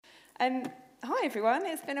Hi everyone,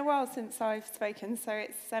 it's been a while since I've spoken, so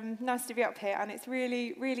it's nice to be up here, and it's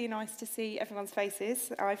really, really nice to see everyone's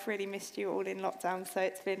faces. I've really missed you all in lockdown, so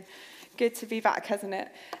it's been good to be back, hasn't it?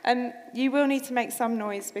 You will need to make some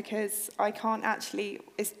noise because I can't actually,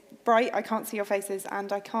 it's bright, I can't see your faces,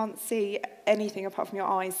 and I can't see anything apart from your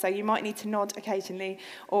eyes, so you might need to nod occasionally,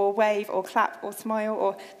 or wave, or clap, or smile,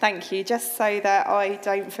 or thank you, just so that I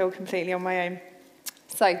don't feel completely on my own.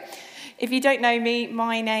 So, if you don't know me,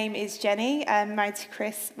 my name is Jenny, I'm married to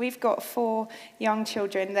Chris. We've got 4 young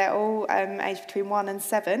children. They're all aged between 1 and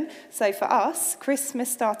 7. So for us,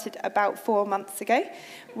 Christmas started about 4 months ago.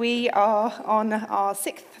 We are on our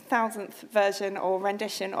 6,000th version or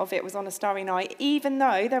rendition of It Was on a Starry Night, even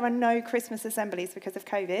though there are no Christmas assemblies because of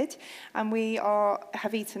COVID, and we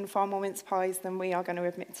have eaten far more mince pies than we are going to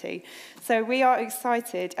admit to. So we are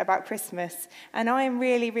excited about Christmas, and I am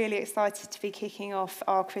really, really excited to be kicking off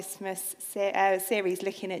our Christmas series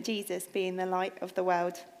looking at Jesus being the light of the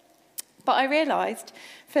world. But I realised,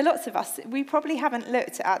 for lots of us, we probably haven't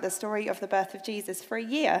looked at the story of the birth of Jesus for a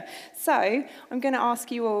year. So I'm going to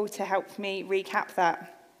ask you all to help me recap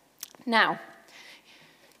that. Now,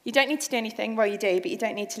 you don't need to do anything. Well, you do, but you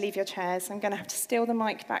don't need to leave your chairs. I'm going to have to steal the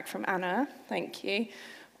mic back from Anna. Thank you.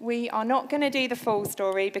 We are not going to do the full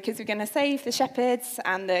story because we're going to save the shepherds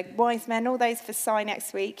and the wise men, all those for Si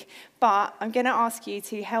next week. But I'm going to ask you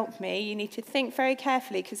to help me. You need to think very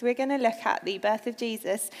carefully because we're going to look at the birth of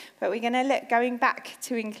Jesus, but we're going to look going back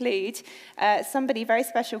to include somebody very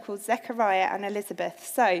special called Zechariah and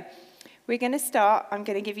Elizabeth. So we're going to start. I'm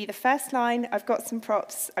going to give you the first line. I've got some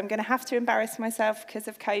props. I'm going to have to embarrass myself because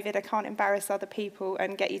of COVID. I can't embarrass other people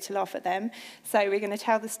and get you to laugh at them. So we're going to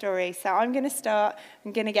tell the story. So I'm going to start.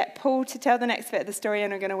 I'm going to get Paul to tell the next bit of the story,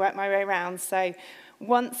 and I'm going to work my way around. So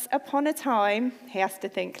once upon a time, he has to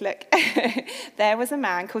think, look, there was a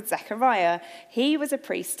man called Zechariah. He was a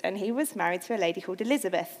priest, and he was married to a lady called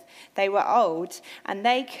Elizabeth. They were old, and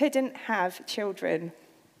they couldn't have children.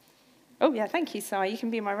 Oh, yeah, thank you, Si. You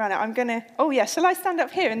can be my runner. Shall I stand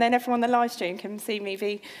up here and then everyone on the live stream can see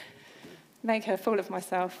me make a fool of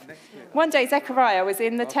myself? One day, Zechariah was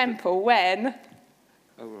in the temple when...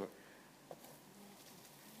 Oh, right.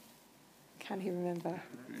 Can he remember?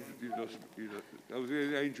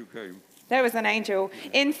 The angel came. There was an angel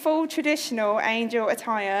in full traditional angel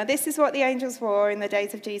attire. This is what the angels wore in the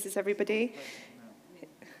days of Jesus, everybody.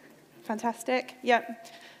 Fantastic. Yep.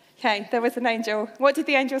 Okay, there was an angel. What did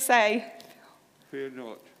the angel say? Fear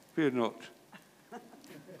not. Fear not.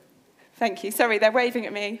 Thank you. Sorry, they're waving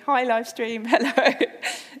at me. Hi, live stream. Hello.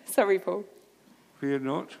 Sorry, Paul. Fear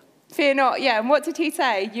not. Fear not, yeah. And what did he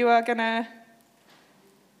say? You are going to...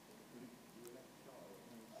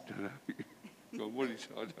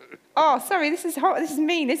 Oh, sorry, this is hot. This is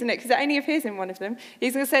mean, isn't it? Because it only appears in one of them.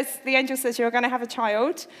 The angel says you're going to have a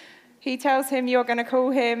child. He tells him you're going to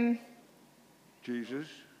call him... Jesus.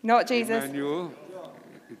 Not Jesus. Emmanuel.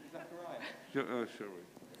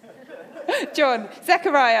 John.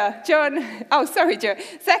 Zechariah. John. Oh, sorry, John.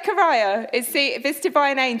 Zechariah is visited by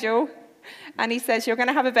an angel, and he says, you're going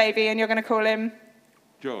to have a baby, and you're going to call him...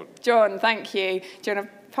 John. John, thank you. Do you want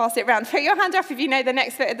to pass it round? Put your hand up if you know the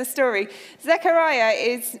next bit of the story. Zechariah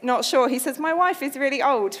is not sure. He says, my wife is really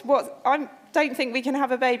old. I don't think we can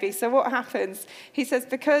have a baby. So what happens? He says,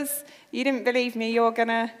 because you didn't believe me, you're going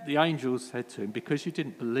to... The angel said to him, because you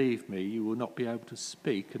didn't believe me, you will not be able to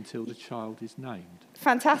speak until the child is named.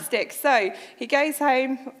 Fantastic. So he goes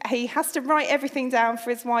home. He has to write everything down for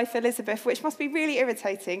his wife, Elizabeth, which must be really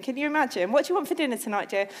irritating. Can you imagine? What do you want for dinner tonight,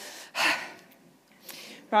 dear?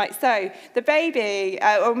 Right, so the baby,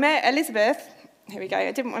 Elizabeth, here we go.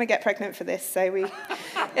 I didn't want to get pregnant for this, so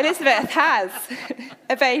Elizabeth has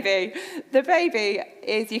a baby. The baby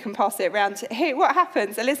is, you can pass it around. Here, what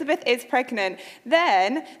happens? Elizabeth is pregnant.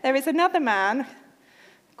 Then there is another man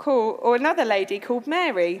another lady called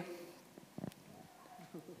Mary.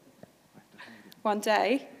 One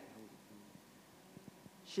day.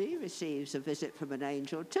 She receives a visit from an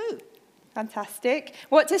angel too. Fantastic.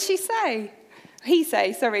 What does she say?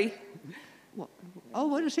 What? Oh,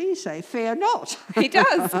 what does he say? Fear not. He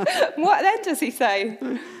does. What then does he say?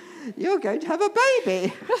 You're going to have a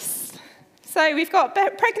baby. Yes. So we've got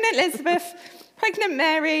pregnant Elizabeth, pregnant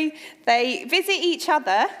Mary. They visit each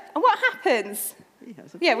other. And what happens?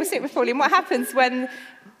 Yeah, we'll sit with Pauline. What happens when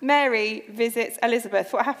Mary visits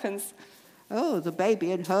Elizabeth? What happens? Oh, the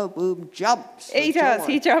baby in her womb jumps. He does,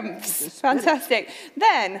 he jumps. Fantastic.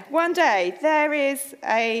 Then, one day, there is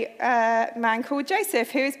a man called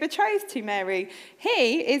Joseph who is betrothed to Mary.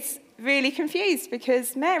 He is really confused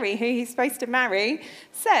because Mary, who he's supposed to marry,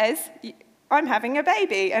 says, I'm having a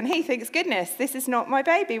baby. And he thinks, goodness, this is not my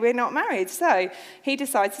baby. We're not married. So he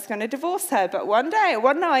decides he's going to divorce her. But one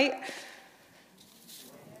night,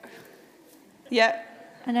 yeah.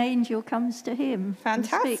 An angel comes to him and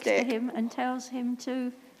speaks to Fantastic. him and tells him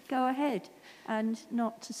to go ahead and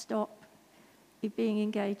not to stop being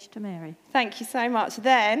engaged to Mary. Thank you so much.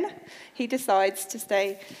 Then he decides to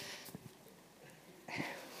stay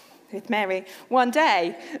with Mary. One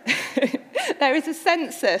day, there is a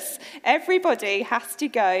census. Everybody has to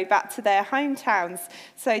go back to their hometowns.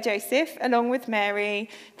 So Joseph, along with Mary,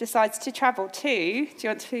 decides to travel to, do you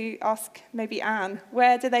want to ask maybe Anne,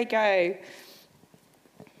 where do they go?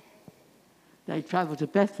 They travel to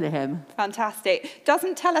Bethlehem. Fantastic.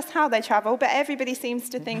 Doesn't tell us how they travel, but everybody seems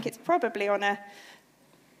to think it's probably on a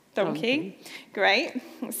donkey. Great.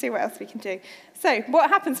 Let's see what else we can do. So what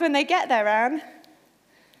happens when they get there, Anne?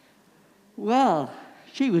 Well,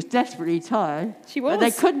 she was desperately tired. She was. But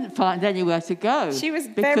they couldn't find anywhere to go. She was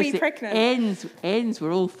very because pregnant. the ends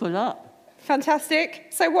were all full up. Fantastic.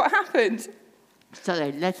 So what happened? So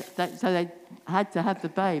they had to have the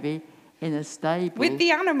baby in a stable. With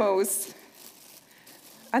the animals.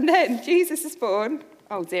 And then Jesus is born.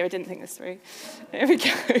 Oh dear, I didn't think this through. Here we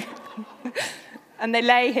go. And they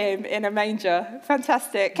lay him in a manger.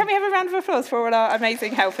 Fantastic. Can we have a round of applause for all our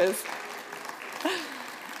amazing helpers?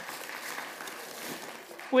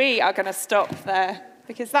 We are going to stop there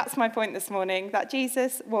because that's my point this morning, that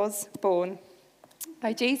Jesus was born.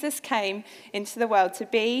 So Jesus came into the world to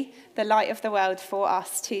be the light of the world for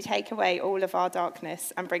us, to take away all of our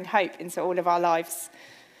darkness and bring hope into all of our lives.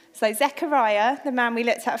 So Zechariah, the man we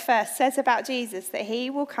looked at first, says about Jesus that he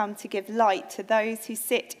will come to give light to those who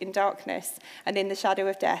sit in darkness and in the shadow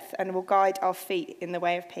of death, and will guide our feet in the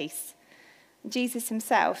way of peace. Jesus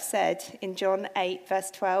himself said in John 8,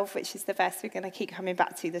 verse 12, which is the verse we're going to keep coming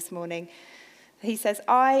back to this morning, he says,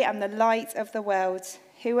 I am the light of the world.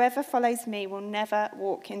 Whoever follows me will never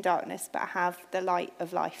walk in darkness, but have the light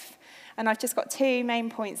of life. And I've just got two main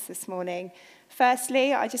points this morning.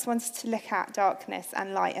 Firstly, I just wanted to look at darkness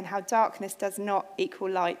and light and how darkness does not equal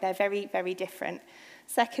light. They're very, very different.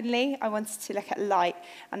 Secondly, I wanted to look at light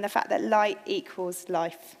and the fact that light equals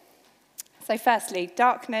life. So firstly,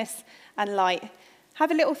 darkness and light.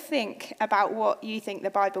 Have a little think about what you think the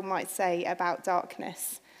Bible might say about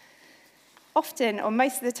darkness. Often, or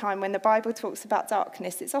most of the time, when the Bible talks about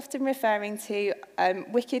darkness, it's often referring to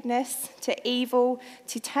wickedness, to evil,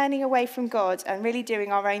 to turning away from God and really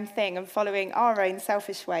doing our own thing and following our own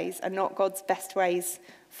selfish ways and not God's best ways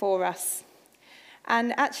for us.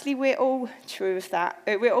 And actually, we're all true of that.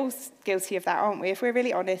 We're all guilty of that, aren't we? If we're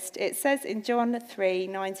really honest. It says in John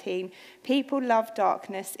 3:19, people love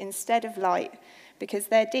darkness instead of light because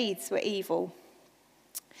their deeds were evil.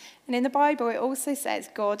 And in the Bible, it also says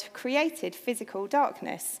God created physical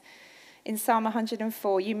darkness. In Psalm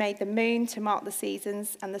 104, you made the moon to mark the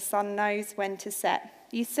seasons, and the sun knows when to set.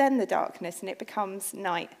 You send the darkness, and it becomes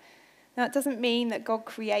night. Now, it doesn't mean that God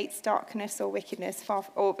creates darkness or wickedness,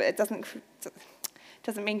 but it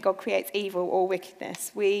doesn't mean God creates evil or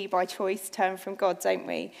wickedness. We, by choice, turn from God, don't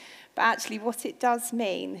we? But actually, what it does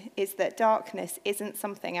mean is that darkness isn't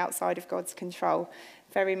something outside of God's control.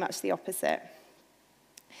 Very much the opposite.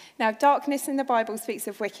 Now, darkness in the Bible speaks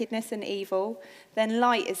of wickedness and evil, then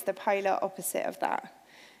light is the polar opposite of that.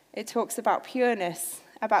 It talks about pureness,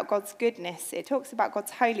 about God's goodness. It talks about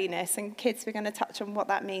God's holiness, and kids, we're going to touch on what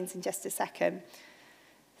that means in just a second.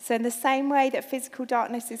 So in the same way that physical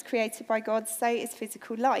darkness is created by God, so is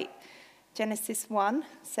physical light. Genesis 1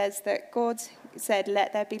 says that God said,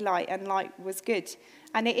 let there be light, and light was good.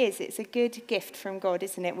 And it is. It's a good gift from God,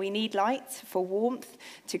 isn't it? We need light for warmth,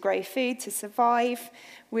 to grow food, to survive.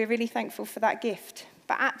 We're really thankful for that gift.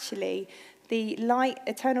 But actually, the light,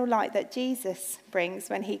 eternal light that Jesus brings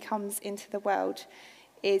when he comes into the world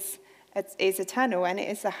is eternal, and it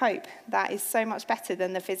is a hope that is so much better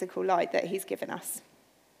than the physical light that he's given us.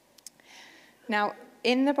 Now,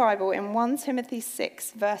 in the Bible, in 1 Timothy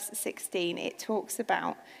 6, verse 16, it talks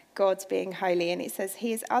about God being holy, and it says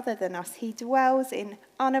he is other than us. He dwells in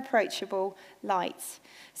unapproachable light.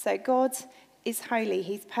 So God is holy.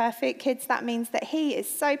 He's perfect. Kids, that means that he is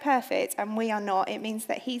so perfect and we are not. It means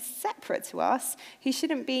that he's separate to us. We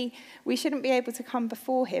shouldn't be able to come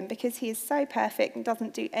before him because he is so perfect and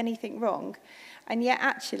doesn't do anything wrong. And yet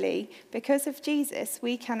actually, because of Jesus,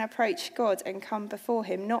 we can approach God and come before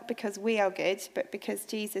him, not because we are good, but because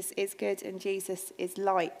Jesus is good and Jesus is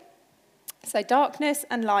light. So darkness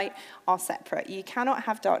and light are separate. You cannot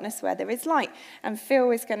have darkness where there is light. And Phil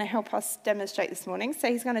is going to help us demonstrate this morning. So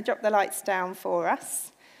he's going to drop the lights down for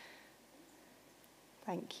us.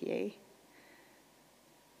 Thank you.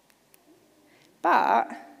 But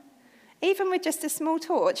Even with just a small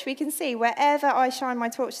torch, we can see wherever I shine my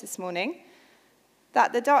torch this morning,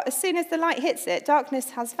 that as soon as the light hits it,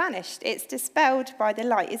 darkness has vanished. It's dispelled by the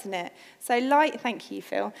light, isn't it? So light, thank you,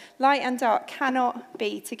 Phil, light and dark cannot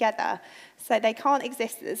be together. So they can't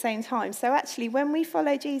exist at the same time. So actually, when we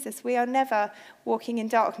follow Jesus, we are never walking in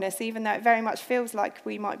darkness, even though it very much feels like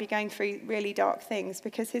we might be going through really dark things,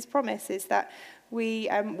 because his promise is that we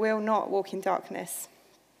will not walk in darkness.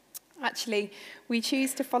 Actually, we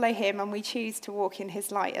choose to follow him and we choose to walk in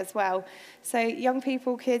his light as well. So young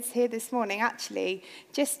people, kids here this morning, actually,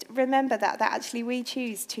 just remember that actually we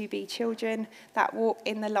choose to be children that walk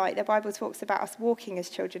in the light. The Bible talks about us walking as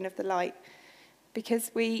children of the light,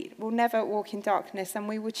 because we will never walk in darkness, and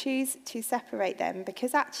we will choose to separate them,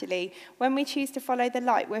 because actually, when we choose to follow the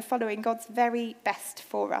light, we're following God's very best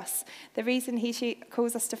for us. The reason he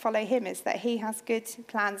calls us to follow him is that he has good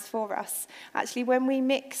plans for us. Actually, when we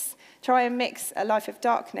try and mix a life of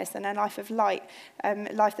darkness and a life of light,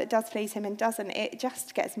 life that does please him and doesn't, it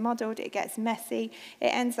just gets muddled, it gets messy, it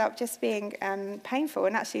ends up just being painful,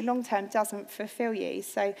 and actually long-term doesn't fulfill you.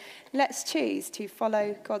 So let's choose to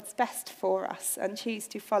follow God's best for us, and choose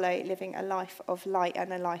to follow living a life of light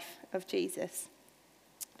and a life of Jesus.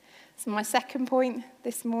 So my second point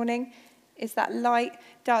this morning is that light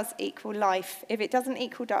does equal life. If it doesn't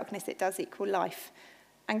equal darkness, it does equal life.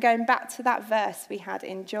 And going back to that verse we had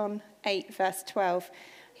in John 8, verse 12,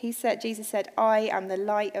 Jesus said, "I am the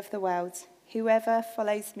light of the world. Whoever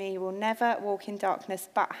follows me will never walk in darkness,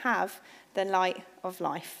 but have the light of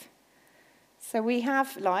life." So we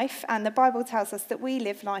have life, and the Bible tells us that we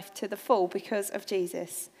live life to the full because of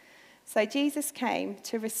Jesus. So Jesus came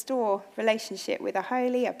to restore relationship with a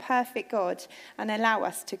holy, a perfect God, and allow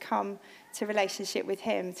us to come to relationship with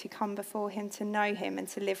him, to come before him, to know him, and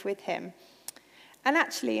to live with him. And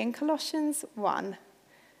actually, in Colossians 1,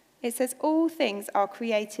 it says, "All things are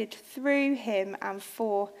created through him and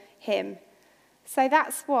for him." So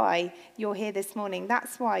that's why you're here this morning.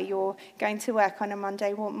 That's why you're going to work on a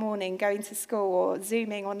Monday morning, going to school, or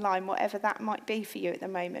Zooming online, whatever that might be for you at the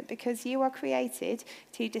moment, because you are created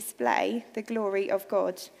to display the glory of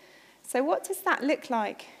God. So what does that look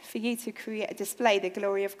like for you to display the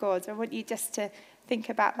glory of God? I want you just to think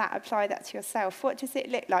about that, apply that to yourself. What does it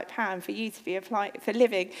look like, Pam, for you to be for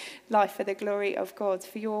living life for the glory of God,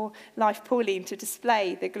 for your life, Pauline, to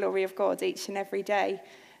display the glory of God each and every day?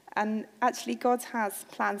 And actually, God has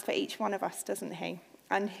plans for each one of us, doesn't he?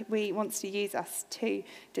 And he wants to use us to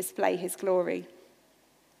display his glory.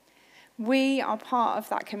 We are part of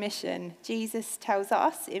that commission. Jesus tells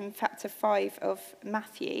us in chapter 5 of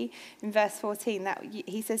Matthew, in verse 14, that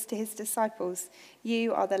he says to his disciples,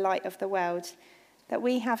 "You are the light of the world." That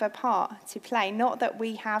we have a part to play, not that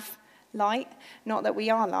we have light, not that we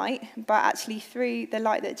are light, but actually through the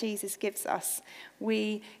light that Jesus gives us,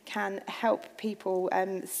 we can help people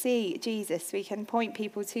see Jesus. We can point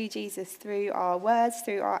people to Jesus through our words,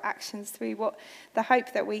 through our actions, through the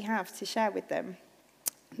hope that we have to share with them.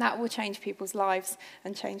 That will change people's lives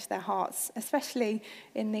and change their hearts, especially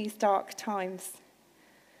in these dark times.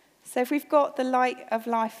 So if we've got the light of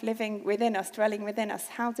life living within us, dwelling within us,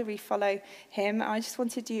 how do we follow him? I just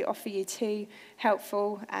wanted to offer you two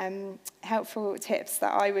helpful tips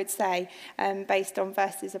that I would say based on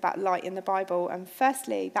verses about light in the Bible. And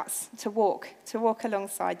firstly, that's to walk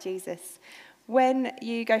alongside Jesus. When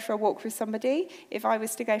you go for a walk with somebody, if I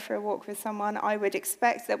was to go for a walk with someone, I would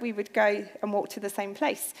expect that we would go and walk to the same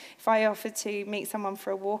place. If I offered to meet someone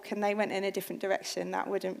for a walk and they went in a different direction, that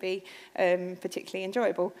wouldn't be particularly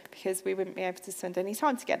enjoyable, because we wouldn't be able to spend any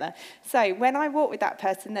time together. So when I walk with that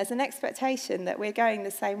person, there's an expectation that we're going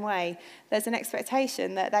the same way. There's an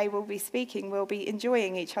expectation that they will be speaking, we'll be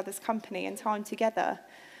enjoying each other's company and time together.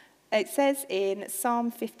 It says in Psalm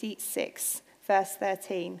 56, verse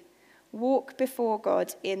 13, "Walk before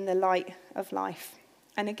God in the light of life."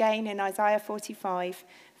 And again in Isaiah 45,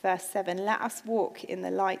 verse 7, "Let us walk in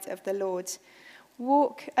the light of the Lord."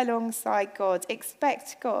 Walk alongside God.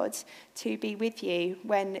 Expect God to be with you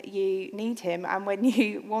when you need him and when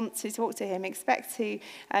you want to talk to him. Expect to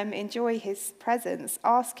enjoy his presence.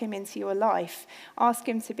 Ask him into your life. Ask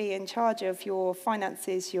him to be in charge of your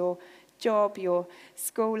finances, your job, your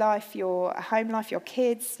school life, your home life, your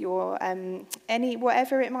kids, your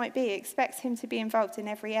whatever it might be. Expect him to be involved in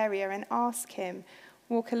every area and ask him.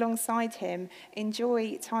 Walk alongside him.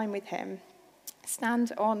 Enjoy time with him.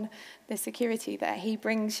 Stand on the security that he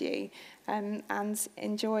brings you, and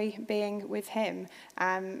enjoy being with him.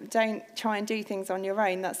 Don't try and do things on your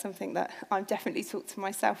own. That's something that I've definitely talked to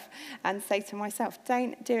myself and say to myself.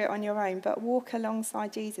 Don't do it on your own, but walk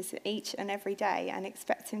alongside Jesus each and every day and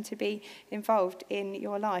expect him to be involved in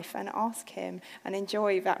your life, and ask him and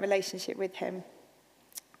enjoy that relationship with him.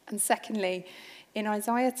 And secondly, in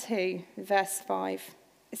Isaiah 2, verse 5,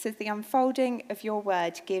 it says, "The unfolding of your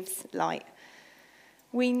word gives light."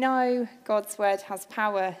 We know God's word has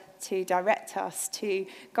power to direct us, to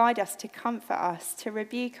guide us, to comfort us, to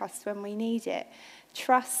rebuke us when we need it.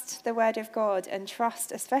 Trust the word of God, and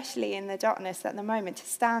trust, especially in the darkness at the moment, to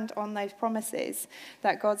stand on those promises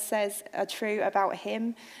that God says are true about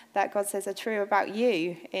him, that God says are true about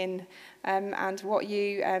you, and what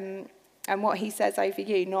he says over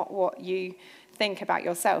you, not what you think about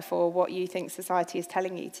yourself or what you think society is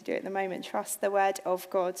telling you to do at the moment. Trust the word of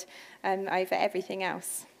God over everything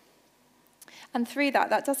else. And through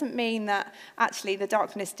that doesn't mean that actually the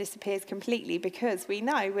darkness disappears completely, because we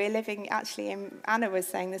know we're living, actually, Anna was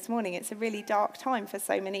saying this morning, it's a really dark time for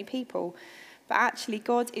so many people. But actually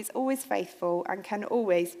God is always faithful and can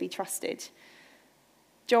always be trusted.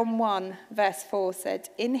 John 1 verse 4 said,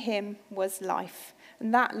 "In him was life,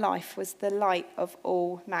 and that life was the light of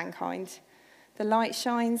all mankind. The light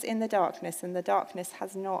shines in the darkness, and the darkness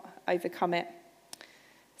has not overcome it."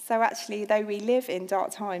 So actually, though we live in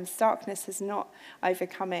dark times, darkness is not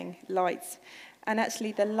overcoming light. And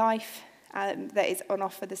actually, the life that is on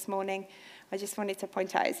offer this morning, I just wanted to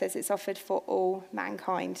point out, it says it's offered for all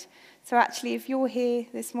mankind. So actually, if you're here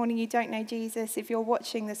this morning, you don't know Jesus, if you're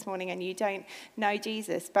watching this morning and you don't know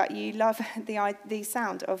Jesus, but you love the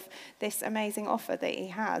sound of this amazing offer that he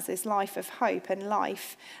has, this life of hope and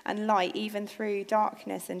life and light, even through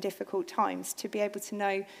darkness and difficult times, to be able to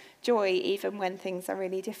know joy even when things are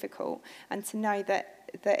really difficult, and to know that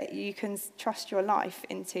you can trust your life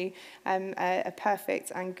into a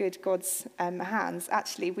perfect and good God's hands.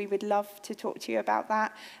 Actually, we would love to talk to you about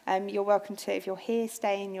that. You're welcome to, if you're here,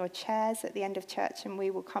 stay in your chairs at the end of church and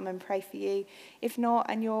we will come and pray for you. If not,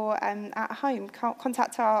 and you're at home,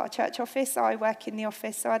 contact our church office. I work in the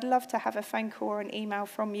office, so I'd love to have a phone call or an email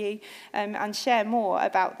from you and share more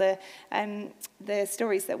about the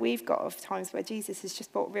stories that we've got of times where Jesus has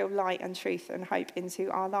just brought real light and truth and hope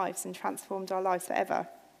into our lives and transformed our lives forever.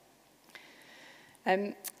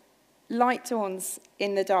 Light dawns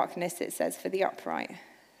in the darkness, it says, for the upright.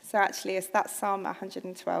 So actually, that's Psalm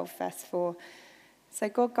 112, verse 4. So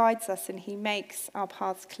God guides us and he makes our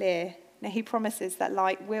paths clear. Now he promises that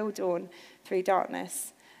light will dawn through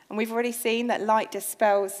darkness. And we've already seen that light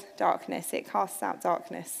dispels darkness. It casts out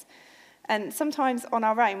darkness. And sometimes on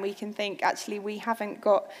our own, we can think, actually, we haven't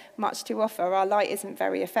got much to offer. Our light isn't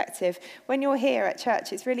very effective. When you're here at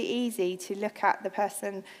church, it's really easy to look at the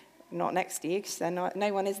person not next to you, because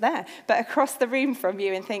no one is there, but across the room from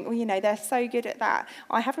you and think, well, they're so good at that.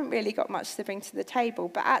 I haven't really got much to bring to the table.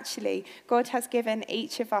 But actually, God has given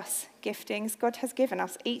each of us giftings. God has given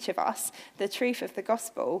us, each of us, the truth of the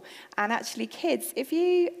gospel. And actually, kids, if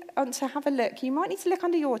you want to have a look, you might need to look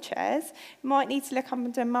under your chairs, you might need to look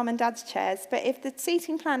under mum and dad's chairs, but if the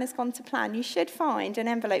seating plan has gone to plan, you should find an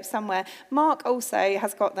envelope somewhere. Mark also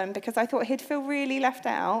has got them, because I thought he'd feel really left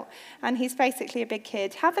out, and he's basically a big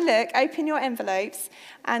kid. Have a look, open your envelopes,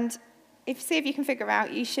 and see if you can figure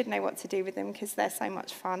out, you should know what to do with them, because they're so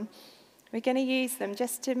much fun. We're going to use them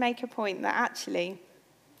just to make a point that actually,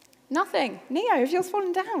 nothing. Neo, have yours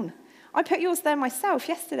fallen down? I put yours there myself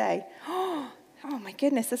yesterday. Oh my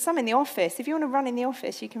goodness, there's some in the office. If you want to run in the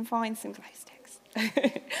office, you can find some glow sticks.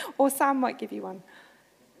 Or Sam might give you one.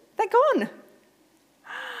 They're gone.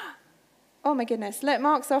 Oh my goodness. Look,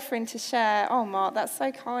 Mark's offering to share. Oh, Mark, that's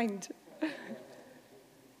so kind.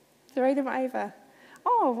 Throw them over.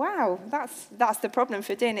 Oh, wow. That's the problem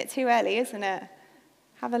for doing it too early, isn't it?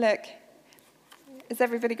 Have a look. Has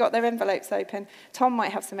everybody got their envelopes open? Tom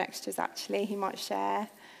might have some extras, actually. He might share.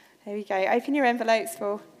 There we go. Open your envelopes.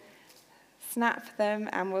 We'll snap them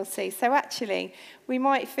and we'll see. So actually, we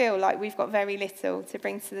might feel like we've got very little to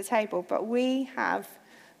bring to the table, but we have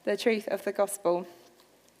the truth of the gospel.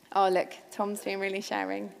 Oh, look, Tom's been really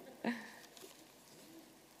sharing.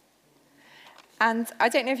 And I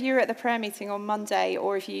don't know if you were at the prayer meeting on Monday,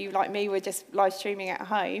 or if you, like me, were just live streaming at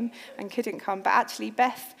home and couldn't come. But actually,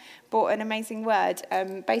 Beth brought an amazing word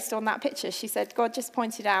based on that picture. She said God just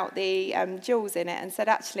pointed out the jewels in it and said,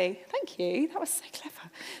 actually, thank you, that was so clever.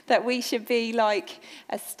 that we should be like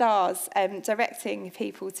stars directing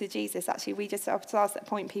people to Jesus. Actually, we just are stars that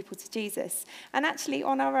point people to Jesus. And actually,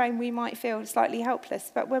 on our own, we might feel slightly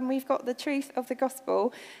helpless. But when we've got the truth of the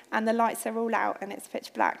gospel and the lights are all out and it's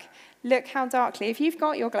pitch black, look how darkly, if you've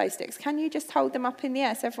got your glow sticks, can you just hold them up in the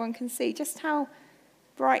air so everyone can see just how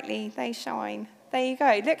brightly they shine? There you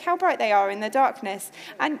go. Look how bright they are in the darkness.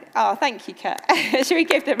 And, thank you, Kurt. Should we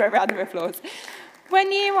give them a round of applause?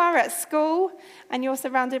 When you are at school and you're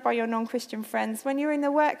surrounded by your non-Christian friends, when you're in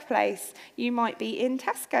the workplace, you might be in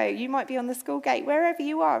Tesco, you might be on the school gate, wherever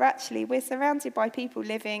you are, actually, we're surrounded by people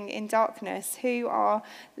living in darkness who are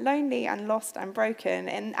lonely and lost and broken.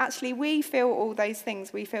 And actually, we feel all those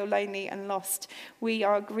things. We feel lonely and lost. We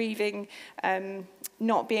are grieving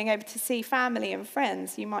not being able to see family and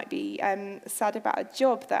friends. You might be sad about a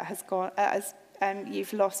job that has gone,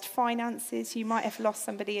 you've lost finances, you might have lost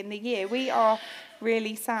somebody in the year. We are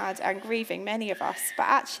really sad and grieving, many of us, but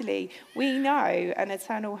actually we know an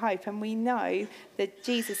eternal hope, and we know that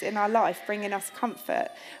Jesus in our life bringing us comfort,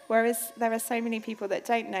 whereas there are so many people that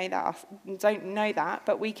don't know that,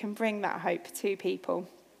 but we can bring that hope to people.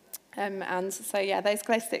 And so, yeah, those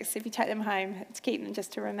glow sticks, if you take them home, to keep them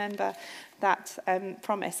just to remember that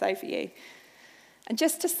promise over you. And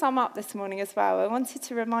just to sum up this morning as well, I wanted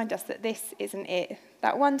to remind us that this isn't it.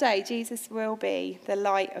 That one day Jesus will be the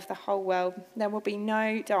light of the whole world. There will be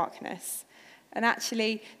no darkness. And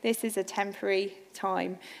actually, this is a temporary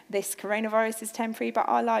time. This coronavirus is temporary, but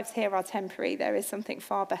our lives here are temporary. There is something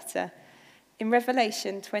far better. In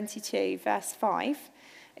Revelation 22, verse 5,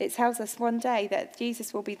 it tells us one day that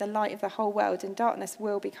Jesus will be the light of the whole world and darkness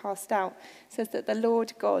will be cast out. It says that the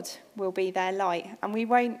Lord God will be their light, and we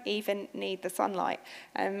won't even need the sunlight.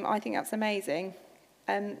 I think that's amazing.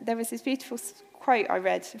 There was this beautiful quote I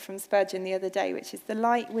read from Spurgeon the other day, which is, "The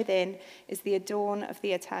light within is the dawn of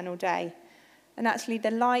the eternal day." And actually,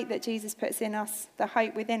 the light that Jesus puts in us, the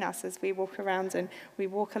hope within us as we walk around and we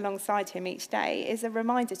walk alongside him each day, is a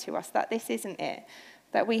reminder to us that this isn't it.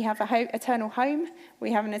 That we have an eternal home,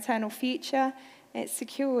 we have an eternal future. It's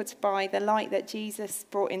secured by the light that Jesus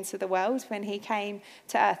brought into the world when he came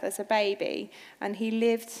to earth as a baby. And he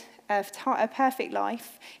lived a perfect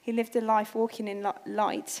life. He lived a life walking in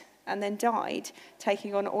light and then died,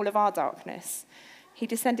 taking on all of our darkness. He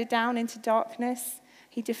descended down into darkness.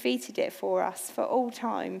 He defeated it for us for all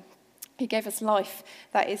time. He gave us life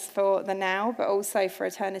that is for the now, but also for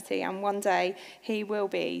eternity. And one day, he will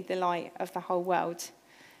be the light of the whole world.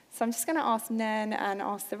 So I'm just going to ask Nen and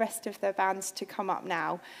ask the rest of the bands to come up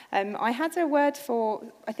now. I had a word for,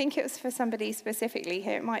 I think it was for somebody specifically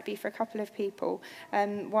here. It might be for a couple of people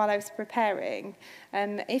while I was preparing.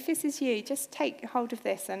 If this is you, just take hold of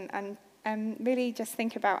this and really just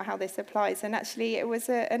think about how this applies. And actually, it was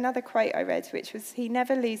another quote I read, which was, "He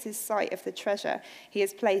never loses sight of the treasure he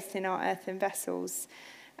has placed in our earthen vessels."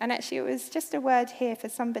 And actually, it was just a word here for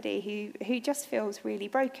somebody who just feels really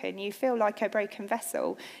broken. You feel like a broken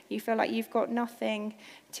vessel. You feel like you've got nothing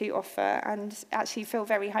to offer and actually feel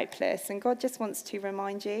very hopeless. And God just wants to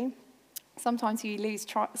remind you. Sometimes you lose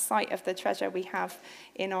sight of the treasure we have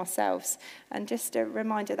in ourselves. And just a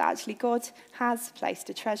reminder that actually God has placed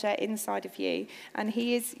a treasure inside of you. And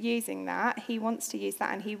he is using that. He wants to use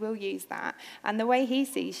that and he will use that. And the way he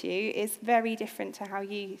sees you is very different to how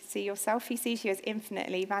you see yourself. He sees you as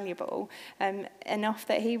infinitely valuable, enough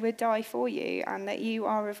that he would die for you and that you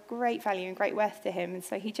are of great value and great worth to him. And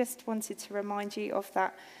so he just wanted to remind you of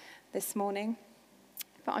that this morning.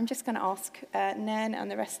 But I'm just going to ask Nen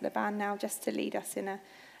and the rest of the band now just to lead us in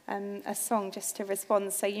a song just to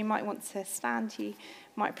respond. So you might want to stand, you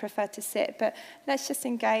might prefer to sit. But let's just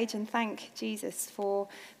engage and thank Jesus for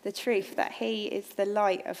the truth that he is the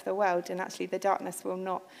light of the world and actually the darkness will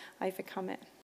not overcome it.